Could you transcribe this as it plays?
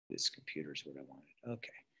This computer is what I wanted.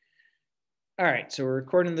 Okay. All right, so we're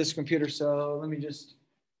recording this computer. So let me just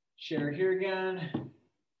share here again.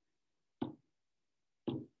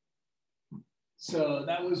 So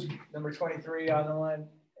that was number 23 on the one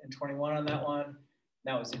and 21 on that one.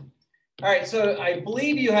 That was it. All right, so I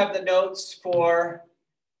believe you have the notes for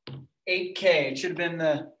 8K. It should have been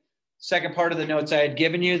the second part of the notes I had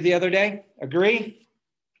given you the other day. Agree?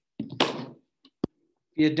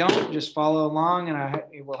 If you don't, just follow along and I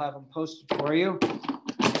will have them posted for you.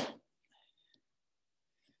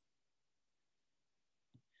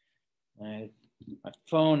 My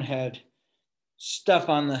phone had stuff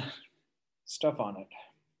on it.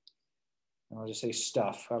 I'll just say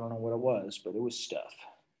stuff. I don't know what it was, but it was stuff.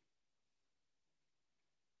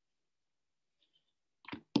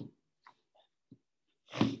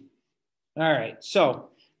 All right, so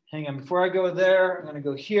hang on. Before I go there, I'm going to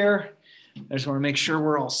go here. I just want to make sure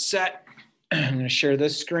we're all set. I'm going to share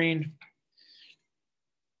this screen.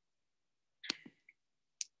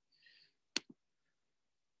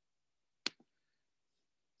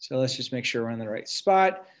 So let's just make sure we're in the right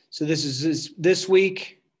spot. So this is this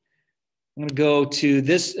week. I'm going to go to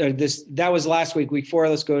this, that was last week, week 4.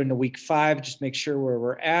 Let's go into week 5, just make sure where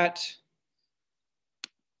we're at.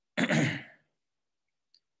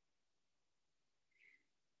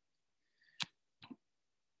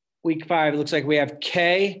 Week 5, it looks like we have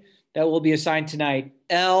K that will be assigned tonight.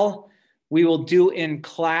 L, we will do in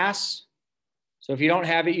class. So if you don't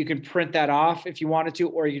have it, you can print that off if you wanted to,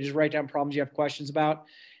 or you can just write down problems you have questions about.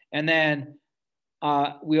 And then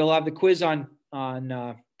we'll have the quiz on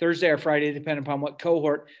Thursday or Friday, depending upon what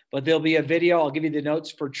cohort, but there'll be a video. I'll give you the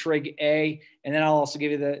notes for Trig A, and then I'll also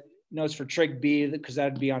give you the notes for Trig B, because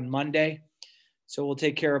that'd be on Monday. So we'll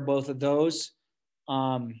take care of both of those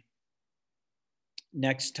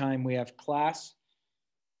next time we have class,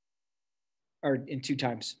 or in 2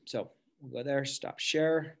 times. So we'll go there, stop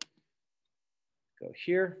share, go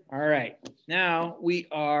here. All right, now we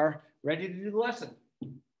are ready to do the lesson.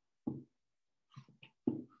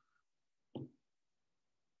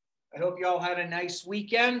 I hope you all had a nice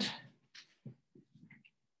weekend.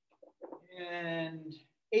 And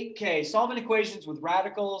 8K, solving equations with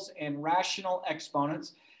radicals and rational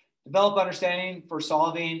exponents. Develop understanding for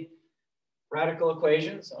solving radical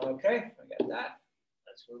equations. Okay, I got that.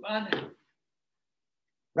 Let's move on.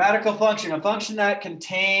 Radical function, a function that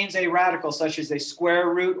contains a radical, such as a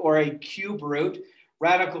square root or a cube root.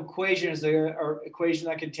 Radical equation is an equation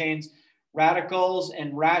that contains radicals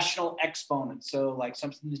and rational exponents. So like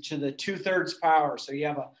something to the 2/3 power. So you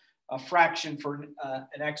have a fraction for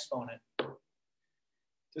an exponent.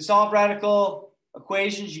 To solve radical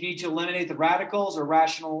equations, you need to eliminate the radicals or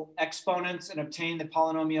rational exponents and obtain the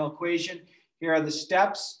polynomial equation. Here are the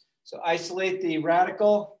steps. So isolate the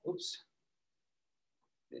radical. Oops.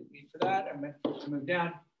 Didn't mean for that. I meant to move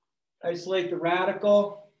down. Isolate the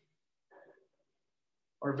radical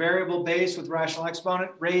or variable base with rational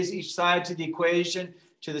exponent. Raise each side to the equation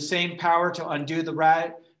to the same power to undo the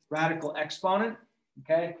radical exponent.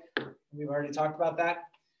 Okay, we've already talked about that.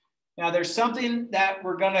 Now there's something that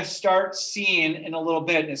we're going to start seeing in a little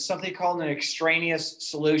bit, and it's something called an extraneous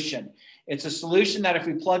solution. It's a solution that if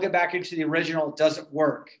we plug it back into the original, it doesn't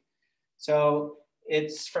work. So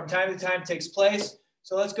it's from time to time takes place.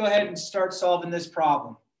 So let's go ahead and start solving this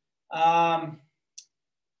problem.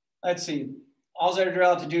 Let's see. All I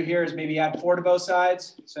have to do here is maybe add 4 to both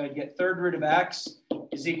sides. So I'd get 3rd root of x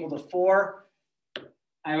is equal to 4.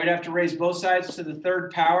 I would have to raise both sides to the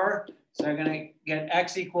 3rd power. So I'm going to get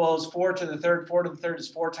x equals 4 to the 3rd. 4 to the 3rd is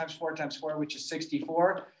 4 times 4 times 4, which is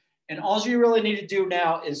 64. And all you really need to do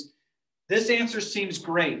now is, this answer seems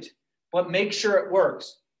great, but make sure it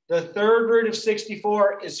works. The 3rd root of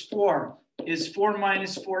 64 is 4. Is 4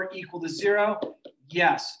 minus 4 equal to 0?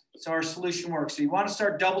 Yes. So our solution works. So you want to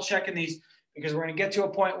start double checking these, because we're going to get to a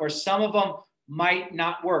point where some of them might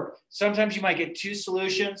not work. Sometimes you might get 2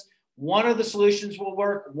 solutions. One of the solutions will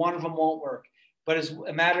work, one of them won't work. But it's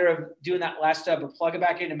a matter of doing that last step, of plug it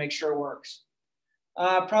back in to make sure it works.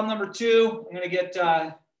 Problem number 2, I'm going to get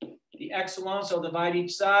the x alone, so I'll divide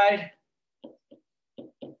each side.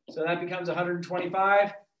 So that becomes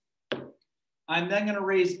 125. I'm then going to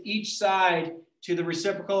raise each side to the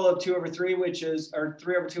reciprocal of 2 over 3, which is, or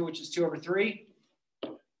 3 over 2, which is 2 over 3.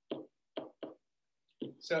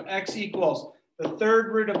 So x equals, the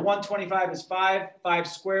 3rd root of 125 is 5. 5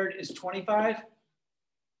 squared is 25.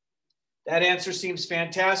 That answer seems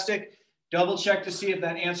fantastic. Double check to see if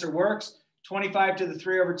that answer works. 25 to the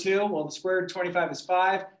 3 over 2. Well, the square root of 25 is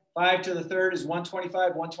 5. 5 to the 3rd is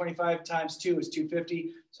 125. 125 times 2 is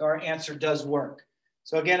 250. So our answer does work.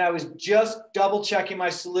 So again, I was just double checking my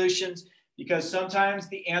solutions. because sometimes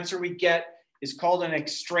the answer we get is called an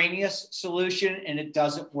extraneous solution and it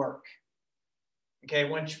doesn't work. Okay,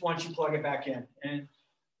 once you plug it back in. And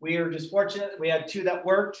we are just fortunate that we had 2 that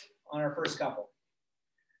worked on our first couple.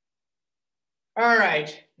 All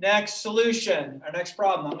right, next solution, our next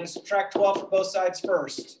problem. I'm going to subtract 12 from both sides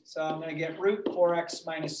first. So I'm going to get root 4x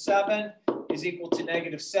minus 7 is equal to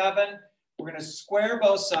negative 7. We're going to square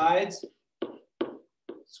both sides.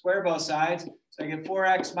 Square both sides. So I get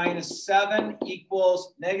 4x minus 7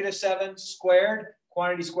 equals negative 7 squared.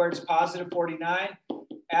 Quantity squared is positive 49.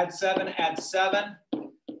 Add 7, add 7.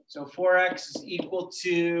 So 4x is equal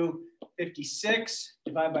to 56.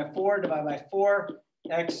 Divide by 4, divide by 4.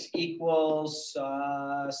 X equals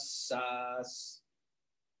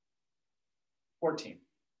 14.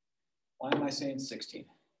 Why am I saying 16?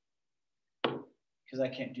 Because I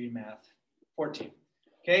can't do math. 14.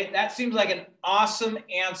 Okay, that seems like an awesome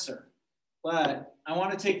answer. But I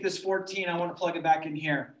want to take this 14, I want to plug it back in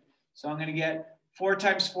here. So I'm going to get 4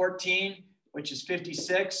 times 14, which is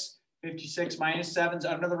 56. 56 minus 7 is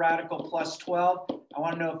under the radical plus 12. I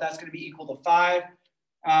want to know if that's going to be equal to 5.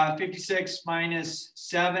 56 minus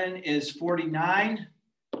 7 is 49.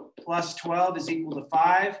 Plus 12 is equal to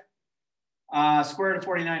 5. Square root of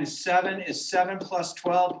 49 is 7. Is 7 plus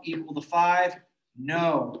 12 equal to 5?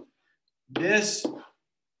 No. This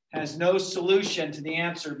has no solution to the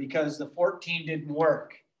answer because the 14 didn't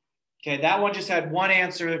work. Okay, that one just had one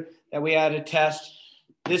answer that we had to test.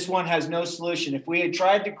 This one has no solution. If we had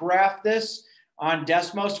tried to graph this on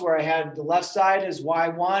Desmos where I had the left side as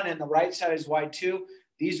y1 and the right side as y2,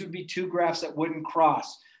 these would be 2 graphs that wouldn't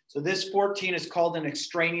cross. So this 14 is called an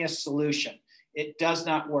extraneous solution. It does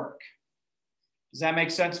not work. Does that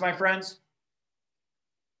make sense, my friends?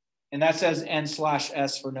 And that says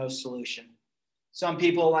n/s for no solution. Some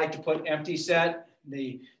people like to put empty set,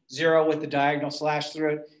 the 0 with the diagonal slash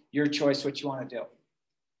through it. Your choice what you want to do.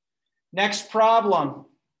 Next problem.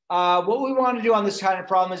 What we want to do on this kind of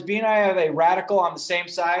problem is, being I have a radical on the same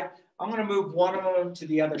side, I'm going to move one of them to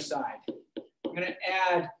the other side. I'm going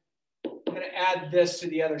to add this to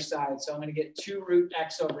the other side. So I'm going to get 2 root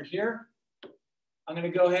x over here. I'm going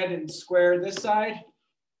to go ahead and square this side.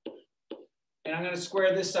 And I'm going to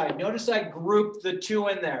square this side. Notice I grouped the 2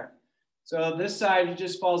 in there. So this side, it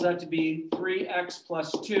just falls out to be 3x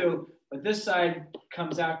plus 2. But this side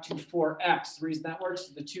comes out to 4x. The reason that works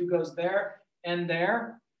is the 2 goes there and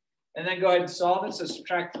there. And then go ahead and solve it. So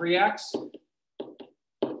subtract 3x.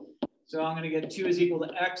 So I'm going to get 2 is equal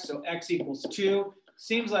to x. So x equals 2.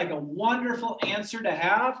 Seems like a wonderful answer to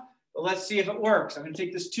have. But let's see if it works. I'm going to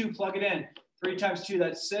take this 2, plug it in. 3 times 2,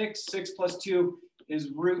 that's 6. 6 plus 2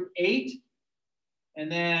 is root 8.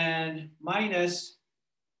 And then minus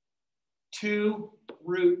 2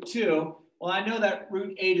 root 2. Well, I know that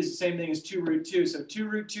root 8 is the same thing as 2 root 2. So 2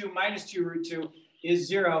 root 2 minus 2 root 2 is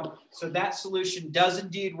 0. So that solution does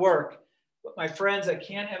indeed work. But my friends, I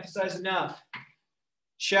can't emphasize enough.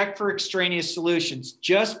 Check for extraneous solutions.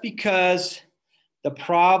 Just because the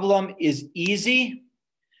problem is easy,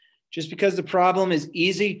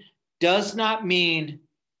 does not mean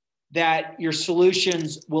that your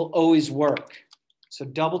solutions will always work. So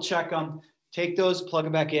double check them, take those, plug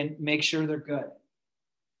them back in, make sure they're good.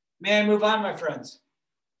 May I move on, my friends?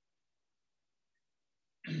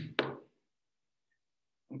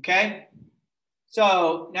 Okay,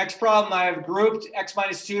 so next problem, I have grouped x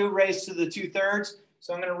minus 2 raised to the 2/3.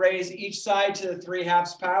 So I'm going to raise each side to the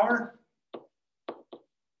 3/2 power.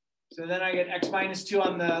 So then I get x minus 2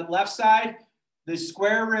 on the left side. The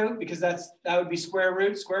square root, because that would be square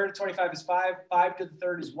root. Square root of 25 is 5. 5 to the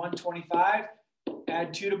 3rd is 125.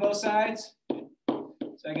 Add 2 to both sides.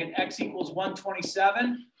 So I get x equals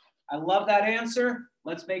 127. I love that answer.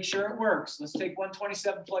 Let's make sure it works. Let's take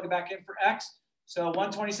 127, plug it back in for x. So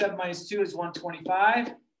 127 minus 2 is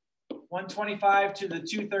 125. 125 to the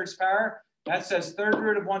 2/3 power. That says 3rd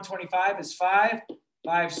root of 125 is 5.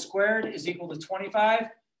 5 squared is equal to 25.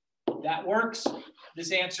 That works.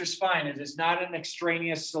 This answer is fine. It is not an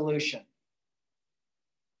extraneous solution.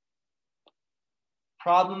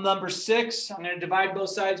 Problem number 6. I'm going to divide both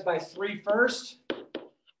sides by 3 first.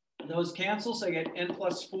 Those cancel, so I get n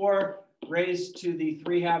plus 4 raised to the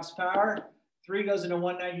 3/2 power. 3 goes into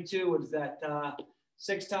 192. What is that?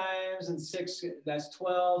 6 times and 6, that's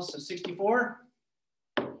 12, so 64.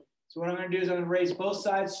 So what I'm going to do is I'm going to raise both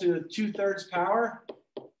sides to the 2/3 power.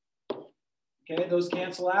 Okay, those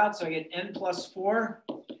cancel out, so I get n plus 4.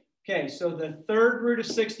 Okay, so the 3rd root of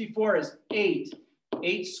 64 is 8.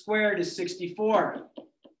 8 squared is 64.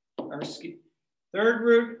 3rd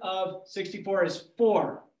root of 64 is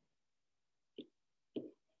 4.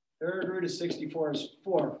 3rd root of 64 is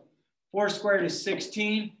 4. 4 squared is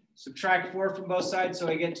 16. subtract 4 from both sides, so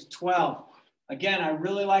I get to 12. Again, I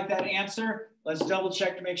really like that answer. Let's double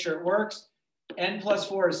check to make sure it works. N plus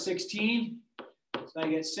 4 is 16. So I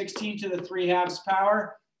get 16 to the 3/2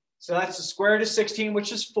 power. So that's the square root of 16,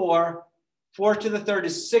 which is 4. 4 to the third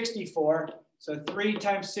is 64. So 3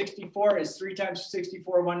 times 64 is 3 times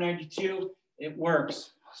 64, 192. It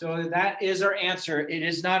works. So that is our answer. It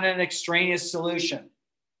is not an extraneous solution.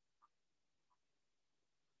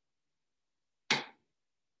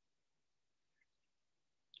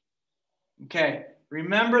 Okay,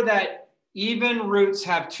 remember that even roots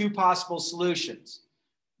have 2 possible solutions.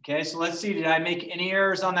 Okay, so let's see, did I make any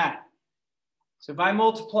errors on that? So if I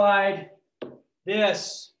multiplied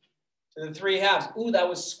this to the 3/2, ooh, that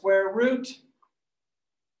was square root.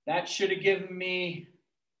 That should have given me,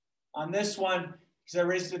 on this one, because I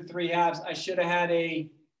raised it to 3/2, I should have had a,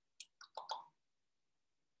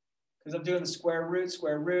 because I'm doing the square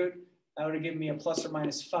root, that would have given me a plus or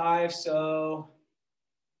minus 5. So,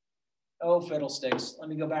 oh, fiddlesticks. Let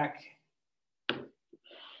me go back. I'll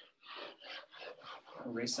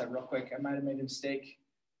erase that real quick. I might have made a mistake.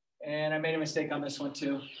 And I made a mistake on this one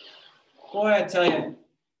too. Boy, I tell you,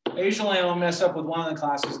 I usually only mess up with one of the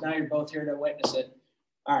classes. Now you're both here to witness it.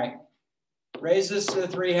 All right. Raise this to the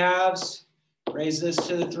 3/2. Raise this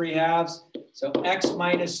to the 3/2. So x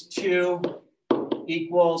minus 2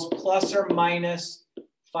 equals plus or minus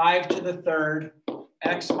 5 to the third,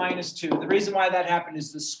 x minus 2. The reason why that happened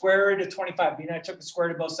is the square root of 25. I took the square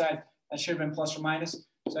root of both sides. That should have been plus or minus.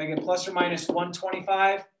 So I get plus or minus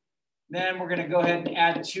 125. Then we're going to go ahead and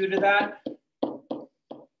add 2 to that.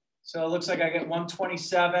 So it looks like I get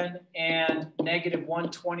 127 and negative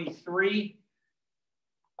 123.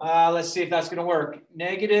 Let's see if that's going to work.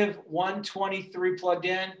 Negative 123 plugged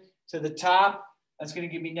in to the top. That's going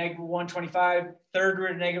to give me negative 125. Third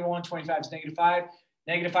root of negative 125 is negative 5.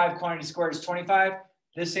 Negative 5 quantity squared is 25.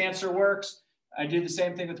 This answer works. I do the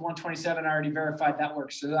same thing with 127. I already verified that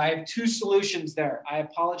works. So I have 2 solutions there. I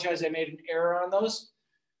apologize. I made an error on those.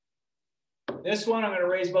 This one, I'm going to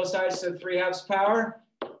raise both sides to the 3/2 power.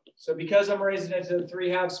 So because I'm raising it to the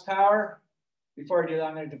 3/2 power, before I do that,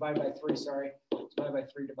 I'm going to divide by 3. Sorry. Divide by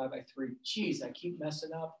 3, divide by 3. Jeez, I keep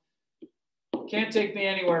messing up. Can't take me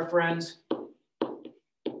anywhere, friends.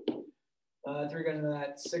 3 goes into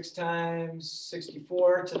that. 6 times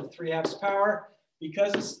 64 to the 3/2 power.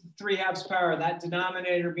 Because it's 3/2 power, that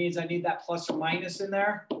denominator means I need that plus or minus in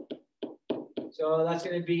there. So that's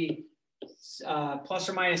going to be plus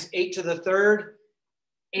or minus 8 to the third.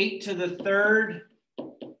 8 to the third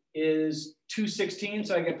is 216.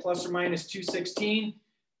 So I get plus or minus 216.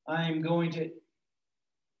 I'm going to,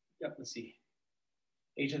 yep, let's see.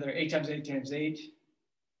 8 to the third, 8 times 8 times 8.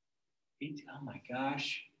 8, oh my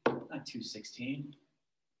gosh, not 216.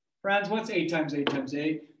 Friends, what's 8 times 8 times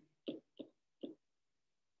 8?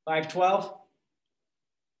 512.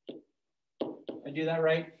 I do that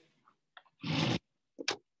right?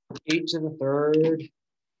 8 to the third.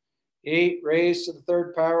 8 raised to the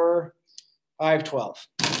third power. 512.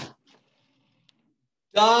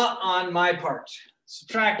 Duh on my part.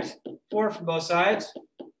 Subtract 4 from both sides.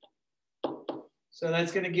 So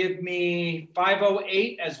that's going to give me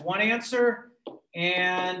 508 as one answer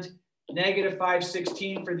and negative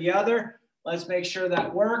 516 for the other. Let's make sure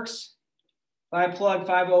that works. If I plug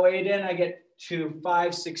 508 in, I get to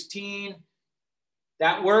 516.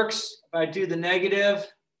 That works. If I do the negative,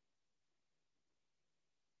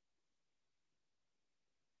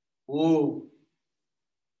 ooh,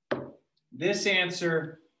 this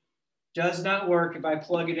answer does not work if I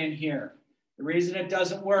plug it in here. The reason it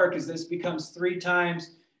doesn't work is this becomes 3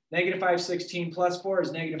 times negative 516 plus 4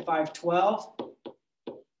 is negative 512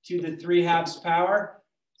 to the 3/2 power.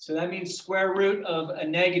 So that means square root of a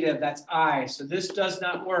negative, that's I. So this does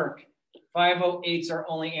not work. 508 is our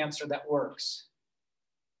only answer that works.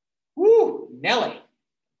 Woo, Nelly,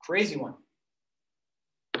 crazy one.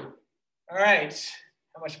 All right,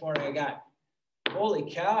 how much more do I got? Holy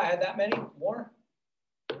cow, I had that many more?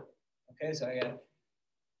 Okay, so I got,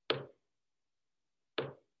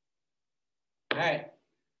 all right,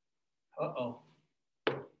 uh-oh.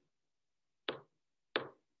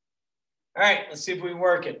 All right, let's see if we can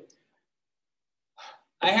work it.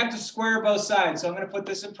 I have to square both sides, so I'm going to put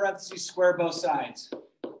this in parentheses, square both sides.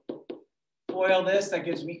 FOIL this, that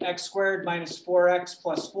gives me x squared minus 4x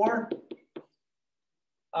plus 4.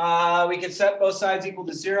 We can set both sides equal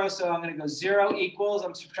to 0, so I'm going to go 0 equals,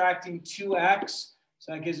 I'm subtracting 2x,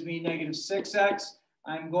 so that gives me negative 6x.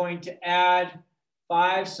 I'm going to add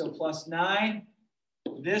 5, so plus 9.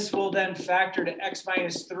 This will then factor to x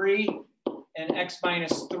minus 3 and x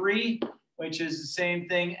minus 3, which is the same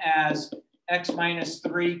thing as x minus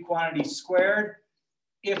 3 quantity squared.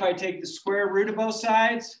 if I take the square root of both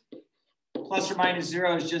sides, plus or minus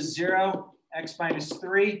 0 is just 0, x minus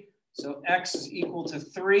 3. So x is equal to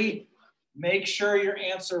 3. Make sure your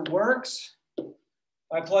answer works. If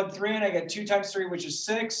I plug 3 in, I get 2 times 3, which is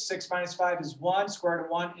 6. 6 minus 5 is 1. Square root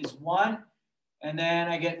of 1 is 1. And then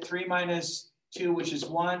I get 3 minus 2, which is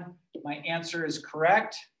 1. My answer is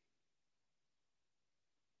correct.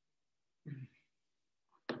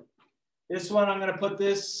 This one, I'm going to put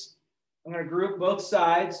this, I'm going to group both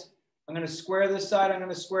sides. I'm going to square this side. I'm going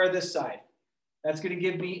to square this side. That's going to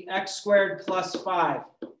give me x squared plus 5.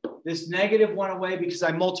 This negative went away because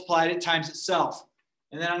I multiplied it times itself.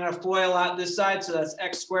 And then I'm going to FOIL out this side. So that's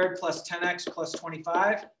x squared plus 10x plus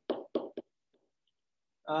 25.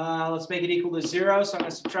 Let's make it equal to 0. So I'm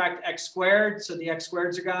going to subtract x squared. So the x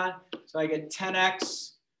squareds are gone. So I get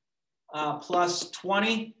 10x plus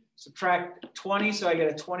 20. Subtract 20. So I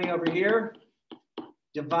get a 20 over here.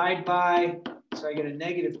 Divide by, so I get a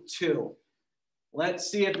negative 2.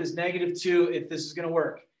 Let's see if this negative 2, if this is going to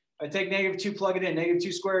work. If I take negative 2, plug it in. Negative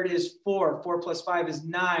 2 squared is 4. 4 plus 5 is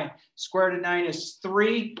 9. Square root of 9 is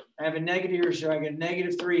 3. I have a negative here, so I get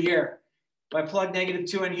negative 3 here. If I plug negative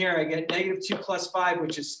 2 in here, I get negative 2 plus 5,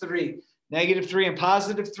 which is 3. Negative 3 and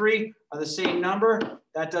positive 3 are the same number.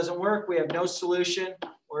 That doesn't work. We have no solution,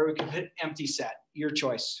 or we can hit empty set. Your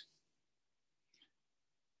choice.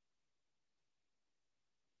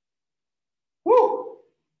 Woo!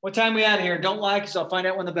 What time are we out of here? Don't lie, because I'll find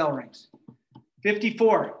out when the bell rings.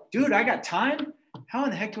 54. Dude, I got time? How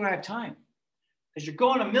in the heck do I have time? Because you're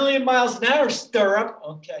going a million miles an hour, stirrup.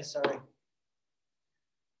 Okay, sorry.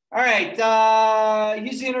 All right,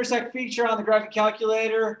 use the intersect feature on the graphic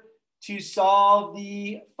calculator to solve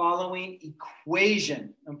the following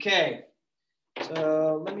equation. Okay,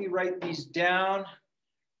 so let me write these down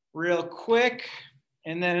real quick.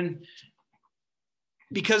 And then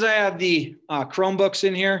because I have the Chromebooks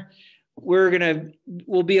in here,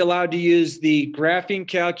 we'll be allowed to use the graphing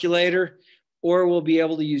calculator, or we'll be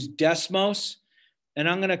able to use Desmos. And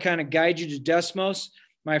I'm gonna kind of guide you to Desmos.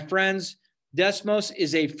 My friends, Desmos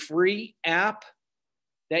is a free app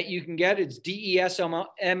that you can get. It's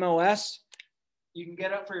DESMOS. You can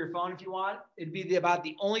get it for your phone if you want. It'd be about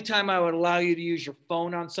the only time I would allow you to use your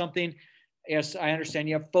phone on something. Yes, I understand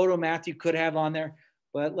you have PhotoMath you could have on there,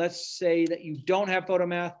 but let's say that you don't have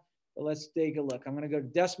PhotoMath. But let's take a look. I'm going to go to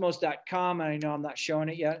desmos.com. I know I'm not showing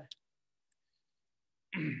it yet.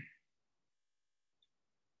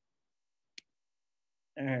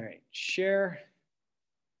 All right, share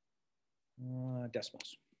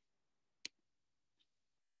Desmos.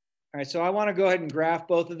 All right, so I want to go ahead and graph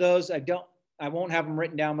both of those. I won't have them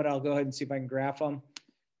written down, but I'll go ahead and see if I can graph them.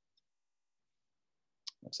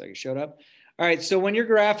 Looks like it showed up. All right, so when you're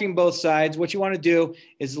graphing both sides, what you want to do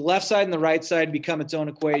is the left side and the right side become its own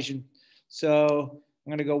equation. So I'm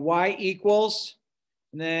going to go y equals,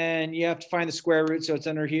 and then you have to find the square root, so it's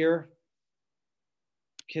under here.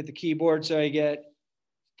 Hit the keyboard, so I get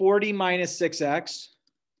 40 minus 6x.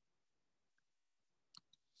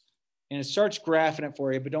 And it starts graphing it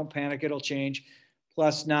for you, but don't panic, it'll change,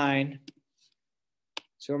 plus 9.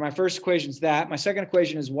 So my first equation is that. My second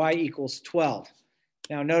equation is y equals 12.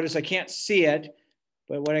 Now notice I can't see it,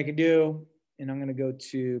 but what I can do, and I'm going to go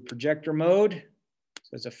to projector mode.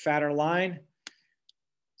 So it's a fatter line.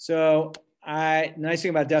 So nice thing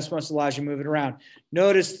about Desmos, allows you to move it around.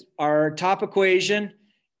 Notice our top equation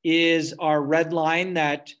is our red line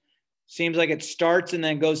that seems like it starts and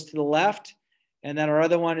then goes to the left. And then our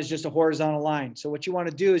other one is just a horizontal line. So what you want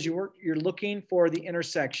to do is you're looking for the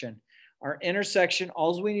intersection. Our intersection,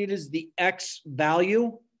 all we need is the x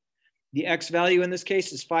value. The x value in this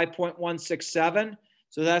case is 5.167.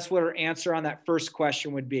 So that's what our answer on that first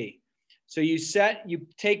question would be. So you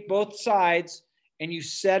take both sides and you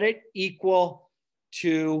set it equal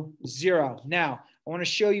to 0. Now, I want to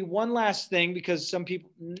show you one last thing, because some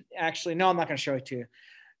people actually, no, I'm not going to show it to you.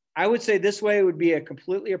 I would say this way would be a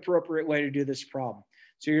completely appropriate way to do this problem.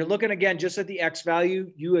 So you're looking again just at the x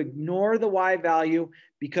value. You ignore the y value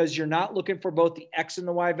because you're not looking for both the x and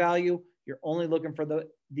the y value. You're only looking for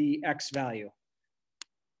the x value.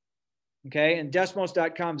 Okay, and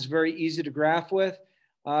Desmos.com is very easy to graph with.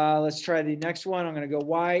 Let's try the next one. I'm going to go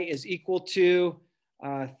y is equal to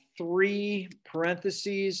 3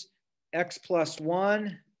 parentheses x plus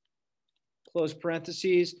 1, close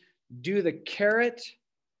parentheses, do the caret.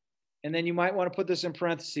 And then you might want to put this in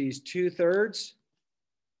parentheses, 2/3.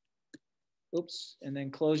 Oops, and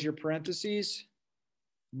then close your parentheses.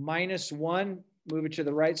 Minus 1, move it to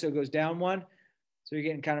the right so it goes down 1. So you're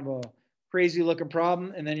getting kind of a crazy looking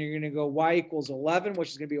problem. And then you're going to go y equals 11, which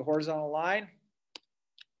is going to be a horizontal line.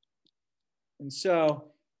 And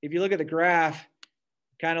so if you look at the graph,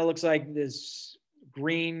 Kind of looks like this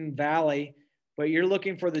green valley, but you're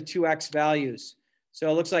looking for the 2x values. So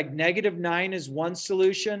it looks like -9 is one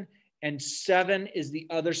solution and 7 is the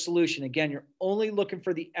other solution. Again, you're only looking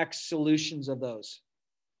for the x solutions of those.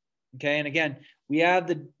 Okay, and again, we have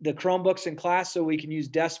the Chromebooks in class, so we can use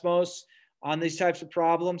Desmos on these types of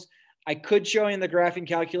problems. I could show you in the graphing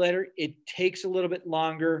calculator. It takes a little bit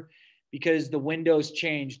longer because the windows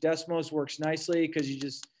change. Desmos works nicely because you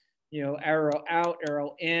just, arrow out,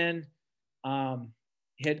 arrow in,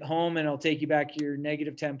 hit home, and it'll take you back to your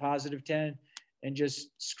 -10, +10, and just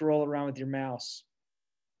scroll around with your mouse.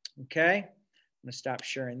 Okay, I'm gonna stop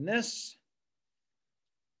sharing this.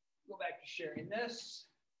 Go back to sharing this.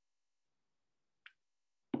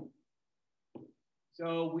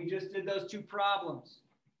 So we just did those two problems.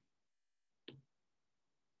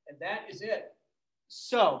 And that is it.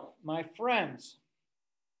 So, my friends,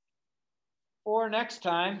 for next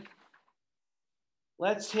time,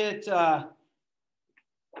 let's hit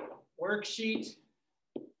worksheet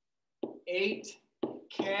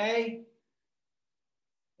 8K.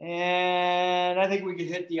 And I think we could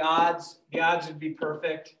hit the odds. The odds would be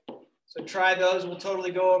perfect. So try those. We'll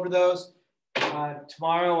totally go over those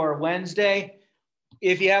tomorrow or Wednesday.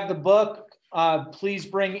 If you have the book, please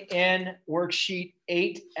bring in worksheet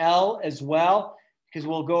 8L as well, because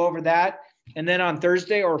we'll go over that. And then on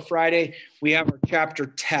Thursday or Friday, we have our chapter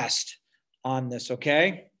test on this,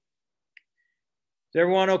 okay? Is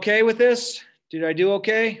everyone okay with this? Did I do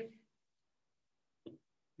okay?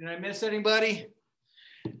 Did I miss anybody?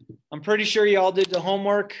 I'm pretty sure you all did the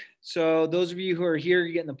homework. So those of you who are here,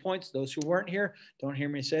 you're getting the points. Those who weren't here, don't hear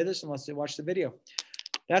me say this unless they watch the video.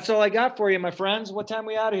 That's all I got for you, my friends. What time are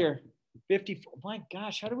we out of here? 54. My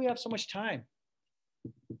gosh, how do we have so much time?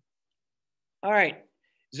 All right.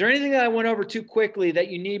 Is there anything that I went over too quickly that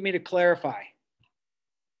you need me to clarify,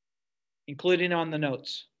 including on the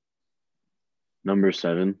notes? Number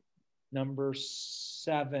 7. Number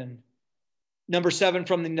 7. Number 7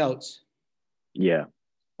 from the notes. Yeah.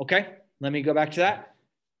 Okay. Let me go back to that.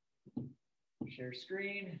 Share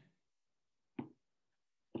screen.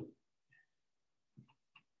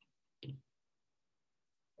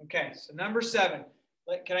 Okay, so number 7.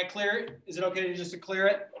 Can I clear it? Is it okay to just clear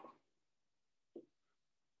it?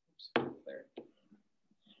 Oops, clear it.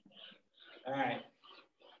 All right.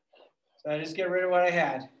 So I just get rid of what I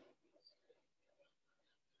had.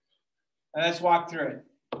 Now let's walk through it.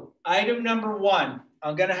 Item number 1,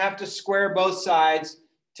 I'm going to have to square both sides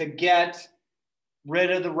to get rid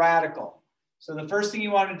of the radical. So the first thing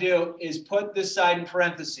you want to do is put this side in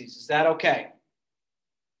parentheses. Is that okay?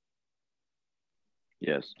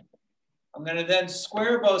 Yes. I'm going to then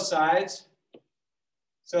square both sides.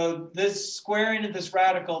 So this squaring of this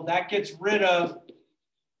radical, that gets rid of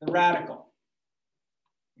the radical.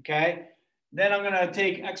 Okay? Then I'm going to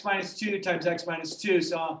take x minus 2 times x minus 2.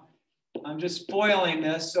 So I'm just foiling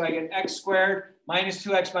this. So I get x squared minus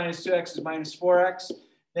 2x minus 2x is minus 4x.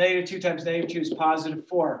 -2 times -2 is positive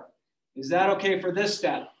 4. Is that okay for this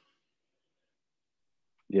step?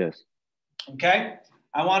 Yes. Okay.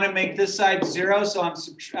 I want to make this side 0, so I'm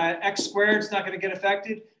x squared is not going to get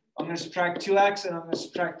affected. I'm going to subtract 2x, and I'm going to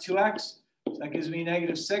subtract 2x. So that gives me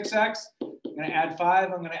 -6x. I'm going to add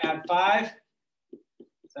 5. I'm going to add 5.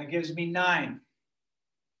 So that gives me 9.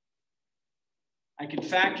 I can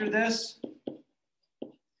factor this.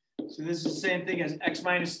 So this is the same thing as x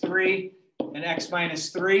minus 3 and x minus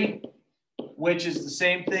 3, which is the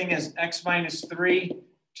same thing as x minus 3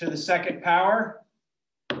 to the second power.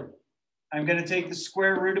 I'm going to take the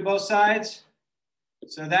square root of both sides.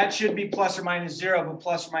 So that should be plus or minus 0, but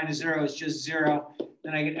plus or minus 0 is just 0.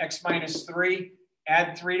 Then I get x minus 3,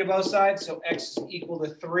 add 3 to both sides. So x is equal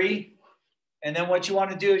to 3. And then what you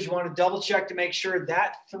want to do is you want to double check to make sure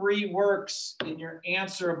that 3 works in your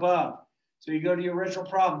answer above. So you go to your original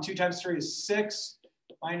problem. 2 times 3 is 6.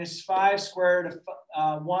 Minus 5 square root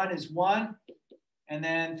of 1 is 1. And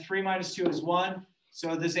then 3 minus 2 is 1.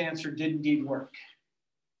 So this answer did indeed work.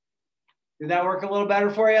 Did that work a little better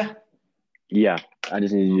for you? Yeah. I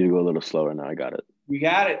just need you to go a little slower now. I got it. You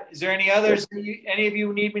got it. Is there any others that any of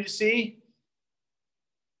you need me to see?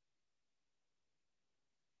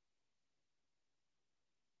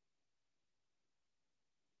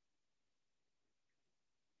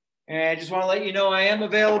 And I just want to let you know I am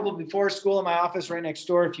available before school in my office right next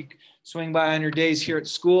door. If you swing by on your days here at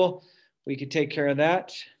school, we could take care of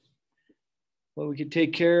that. Well, we could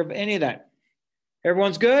take care of any of that.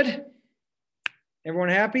 Everyone's good? Everyone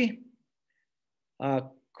happy?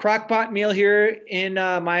 Crock-pot meal here in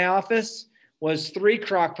my office was 3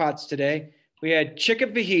 crock-pots today. We had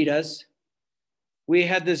chicken fajitas. We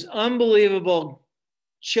had this unbelievable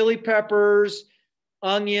chili peppers,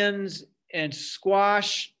 onions and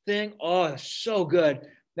squash thing. Oh, so good.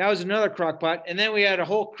 That was another crock pot. And then we had a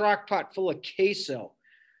whole crock pot full of queso.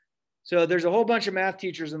 So there's a whole bunch of math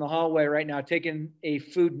teachers in the hallway right now taking a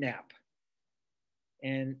food nap.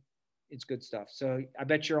 And it's good stuff. So I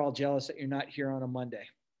bet you're all jealous that you're not here on a Monday.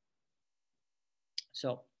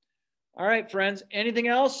 So, all right, friends. Anything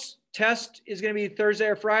else? Test is going to be Thursday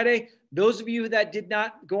or Friday. Those of you that did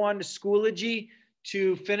not go on to Schoology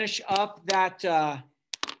to finish up that the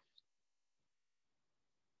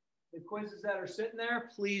quizzes that are sitting there,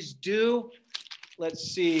 please do. Let's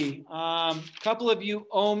see. A couple of you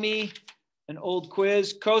owe me an old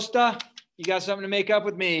quiz. Costa, you got something to make up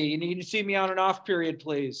with me. You need to see me on an off period,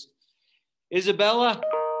 please. Isabella,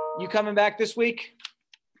 you coming back this week?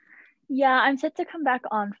 Yeah, I'm set to come back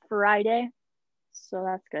on Friday, so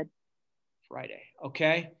that's good. Friday,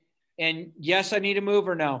 okay. And yes, I need to move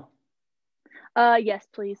or no? Yes,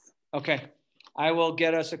 please. Okay, I will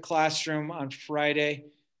get us a classroom on Friday,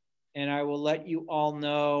 and I will let you all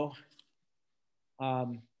know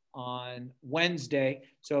on Wednesday.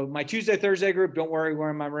 So my Tuesday, Thursday group, don't worry, we're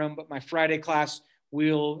in my room, but my Friday class,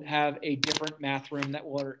 we'll have a different math room that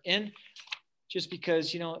we're in, just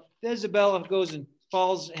because, you know, Isabella goes and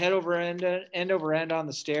falls head over end over end on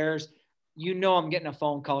the stairs. You know, I'm getting a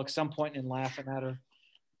phone call at some point and laughing at her,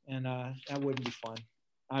 and that wouldn't be fun.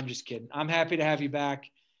 I'm just kidding. I'm happy to have you back.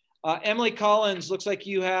 Emily Collins, looks like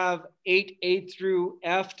you have 8A through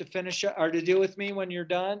F to finish or to deal with me when you're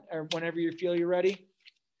done or whenever you feel you're ready.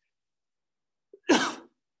 Is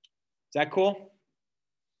that cool?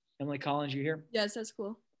 Emily Collins, you here? Yes, that's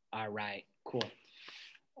cool. All right, cool.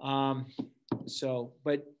 So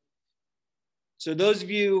those of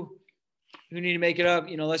you who need to make it up,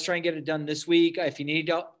 you know, let's try and get it done this week. If you need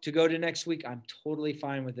to go to next week, I'm totally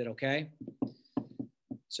fine with it. Okay.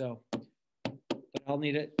 So I'll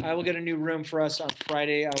need it. I will get a new room for us on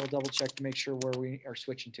Friday. I will double check to make sure where we are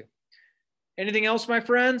switching to. Anything else, my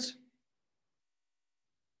friends?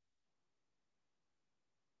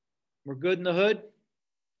 We're good in the hood.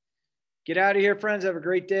 Get out of here, friends. Have a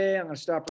great day. I'm going to stop.